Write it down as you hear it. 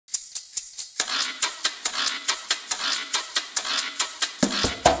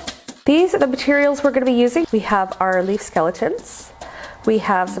These are the materials we're going to be using. We have our leaf skeletons, we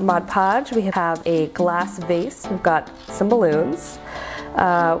have some Mod Podge, we have a glass vase, we've got some balloons,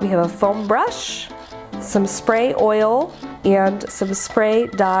 we have a foam brush, some spray oil, and some spray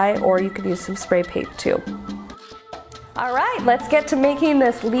dye, or you can use some spray paint too. All right, let's get to making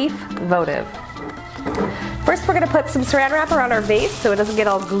this leaf votive. First, we're going to put some saran wrap around our vase so it doesn't get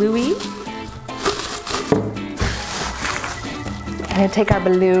all gluey. I'm going to take our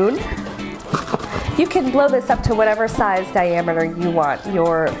balloon. You can blow this up to whatever size diameter you want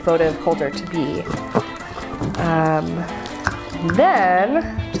your votive holder to be.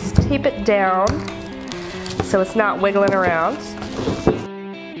 Then, just tape it down so it's not wiggling around.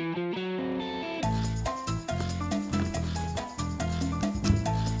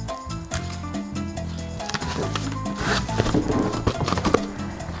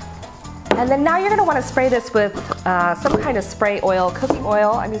 And then now you're going to want to spray this with some kind of spray oil, cooking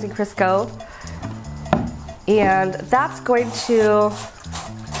oil. I'm using Crisco. And that's going to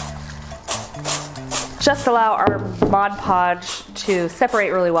just allow our Mod Podge to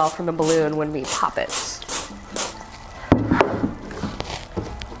separate really well from the balloon when we pop it.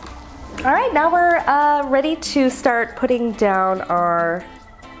 All right, now we're ready to start putting down our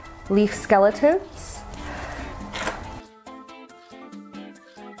leaf skeletons.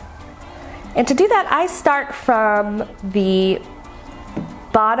 And to do that, I start from the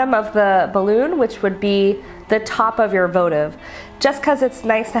bottom of the balloon, which would be the top of your votive, just because it's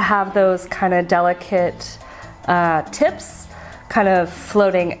nice to have those kind of delicate tips kind of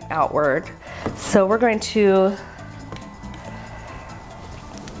floating outward. So we're going to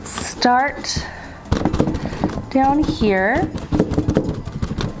start down here.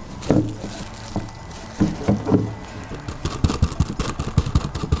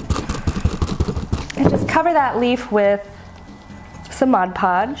 And just cover that leaf with some Mod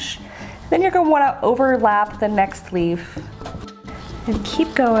Podge. Then you're going to want to overlap the next leaf and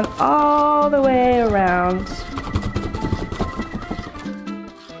keep going all the way around.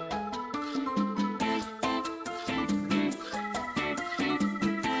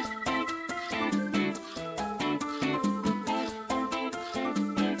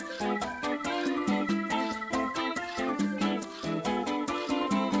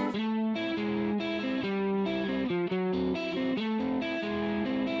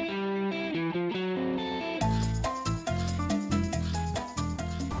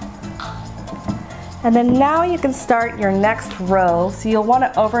 And then now you can start your next row. So you'll want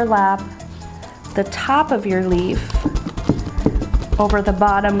to overlap the top of your leaf over the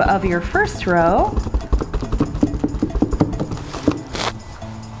bottom of your first row.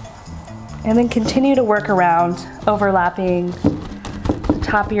 And then continue to work around, overlapping the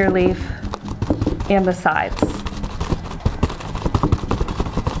top of your leaf and the sides.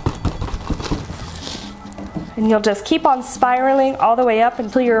 And you'll just keep on spiraling all the way up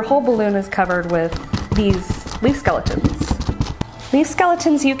until your whole balloon is covered with these leaf skeletons. Leaf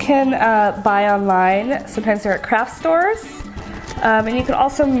skeletons you can buy online. Sometimes they're at craft stores. And you can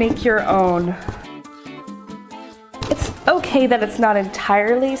also make your own. It's okay that it's not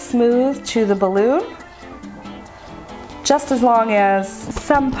entirely smooth to the balloon, just as long as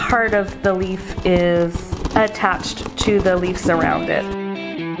some part of the leaf is attached to the leaves around it.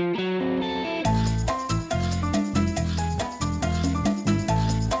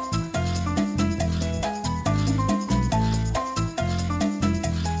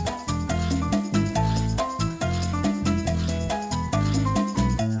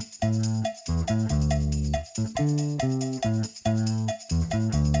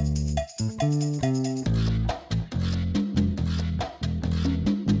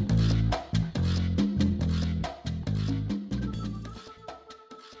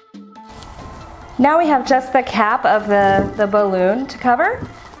 Now we have just the cap of the balloon to cover.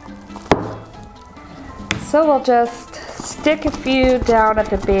 So we'll just stick a few down at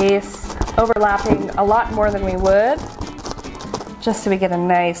the base, overlapping a lot more than we would, just so we get a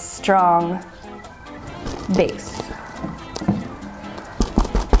nice, strong base.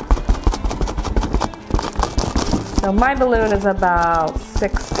 So my balloon is about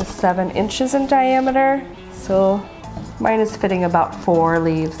 6 to 7 inches in diameter, so mine is fitting about 4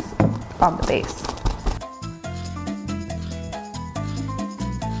 leaves on the base.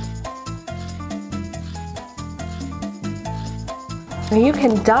 Now you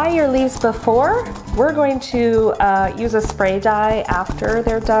can dye your leaves before. We're going to use a spray dye after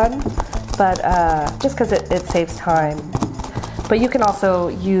they're done, but just because it saves time. But you can also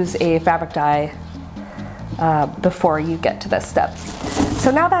use a fabric dye before you get to this step. So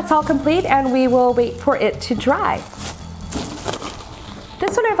now that's all complete and we will wait for it to dry.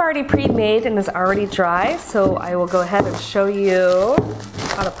 This one I've already pre-made and is already dry, so I will go ahead and show you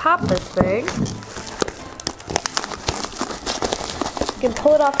how to pop this thing. You can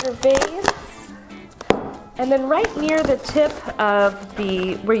pull it off your vase, and then right near the tip of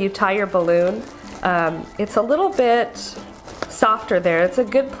where you tie your balloon, it's a little bit softer there. It's a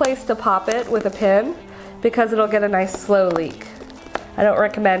good place to pop it with a pin because it'll get a nice slow leak. I don't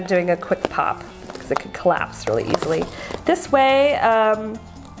recommend doing a quick pop because it can collapse really easily. This way,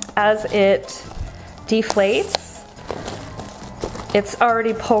 as it deflates, it's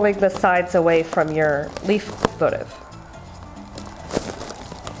already pulling the sides away from your leaf votive.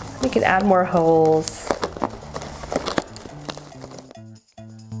 We can add more holes.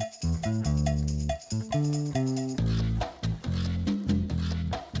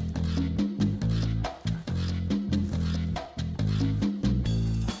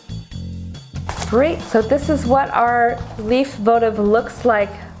 Great, so this is what our leaf votive looks like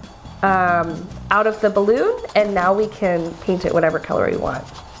out of the balloon, and now we can paint it whatever color we want.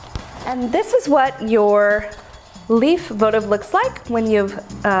 And this is what your leaf votive looks like when you've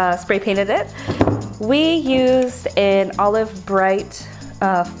spray painted it. We used an olive bright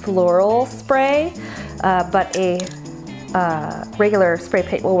floral spray, but a regular spray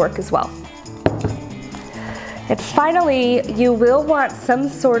paint will work as well. And finally, you will want some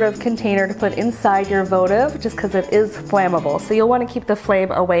sort of container to put inside your votive just because it is flammable. So you'll want to keep the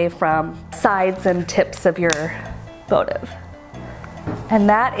flame away from sides and tips of your votive. And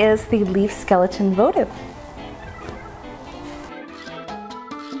that is the leaf skeleton votive.